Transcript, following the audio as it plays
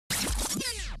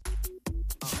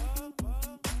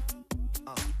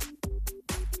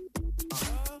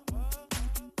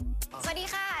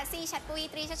ซีชัดปุย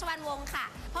ตรีชัชวรรณวงศ์ค่ะ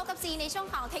พบกับซีในช่วง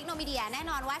ของเทคโนมีเดียแน่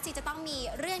นอนว่าซีจะต้องมี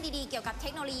เรื่องดีๆเกี่ยวกับเท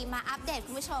คโนโลยีมาอัปเดต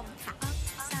คุณผู้ชมค่ะ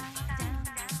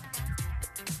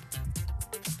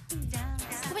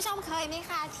คุณผู้ชมเคยไหม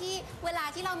คะที่เวลา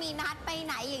ที่เรามีนัดไปไ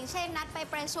หนอย่างเช่นนัดไป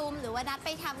ประชุมหรือว่านัดไป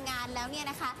ทำงานแล้วเนี่ย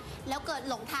นะคะแล้วเกิด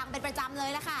หลงทางเป็นประจำเล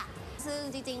ยละค่ะซึ่ง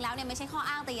จริงๆแล้วเนี่ยไม่ใช่ข้อ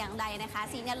อ้างแต่อย่างใดนะคะ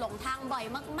ซีเนี่ยหลงทางบ่อย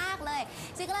มากๆเลย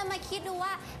ซีก็เลยมาคิดดูว่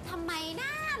าทำไมนะ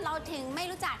เราถึงไม่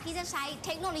รู้จักที่จะใช้เท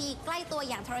คโนโลยีใกล้ตัว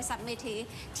อย่างโทรศัพท์มือถือ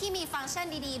ที่มีฟังก์ชัน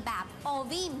ดีๆแบบ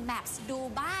OV Maps ดู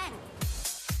บ้าง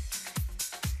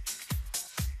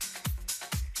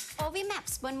OV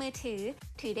Maps บนมือถือ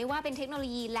ได้ว่าเป็นเทคโนโล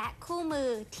ยีและคู่มือ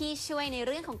ที่ช่วยในเ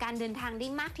รื่องของการเดินทางได้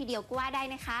มากทีเดียวก็ว่าได้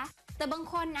นะคะแต่บาง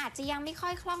คนอาจจะยังไม่ค่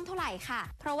อยคล่องเท่าไหร่ค่ะ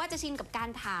เพราะว่าจะชินกับการ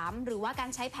ถามหรือว่าการ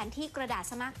ใช้แผนที่กระดาษ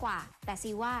ซะมากกว่าแต่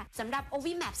ซีว่าสำหรับ OV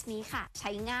Maps นี้ค่ะใ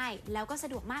ช้ง่ายแล้วก็สะ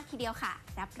ดวกมากทีเดียวค่ะ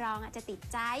รับรองจะติด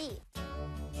ใจ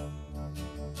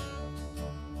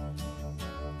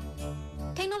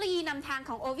เทคโนโลยีนำทาง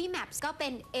ของ OV Maps ก็เป็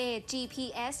น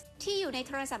AGPS ที่อยู่ในโ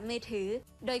ทรศัพท์มือถือ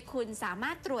โดยคุณสาม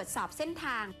ารถตรวจสอบเส้นท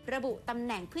างระบุตำแ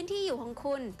หน่งพื้นที่อยู่ของ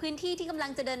คุณพื้นที่ที่กำลั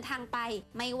งจะเดินทางไป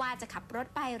ไม่ว่าจะขับรถ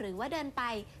ไปหรือว่าเดินไป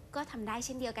ก็ทำได้เ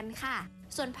ช่นเดียวกันค่ะ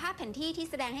ส่วนภาพแผนที่ที่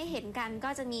แสดงให้เห็นกันก็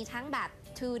จะมีทั้งแบบ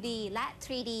 2D และ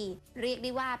 3D เรียกไ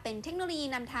ด้ว่าเป็นเทคโนโลยี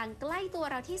นำทางใกล้ตัว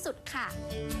เราที่สุดค่ะ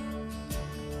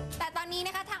แต่ตอนนี้น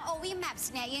ะคะทาง OV Maps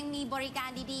เนี่ยยังมีบริการ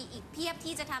ดีๆอีกเพียบ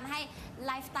ที่จะทำให้ไ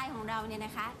ลฟ์สไตล์ของเราเนี่ยน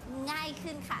ะคะง่าย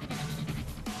ขึ้นค่ะ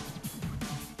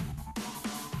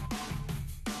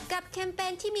กับแคมเป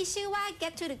ญที่มีชื่อว่า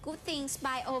Get to the Good Things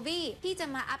by OV ที่จะ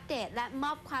มาอัปเดตและม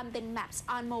อบความเป็น Maps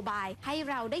on Mobile ให้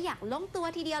เราได้อย่างลงตัว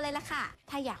ทีเดียวเลยล่ะค่ะ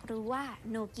ถ้าอยากรู้ว่า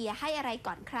โนเกียให้อะไร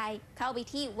ก่อนใครเข้าไป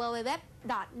ที่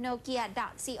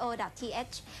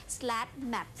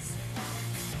www.nokia.co.th/maps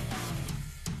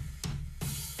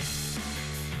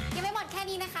ยังไม่หมดแค่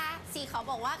นี้นะคะซีขอ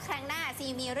บอกว่าครั้งหน้าซี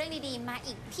มีเรื่องดีๆมา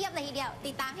อีกเพียบเลยทีเดียว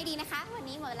ติดตามให้ดีนะคะวัน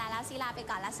นี้หมดเวลาแล้วซีลาไป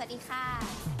ก่อนแล้วสวัสดีค่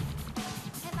ะ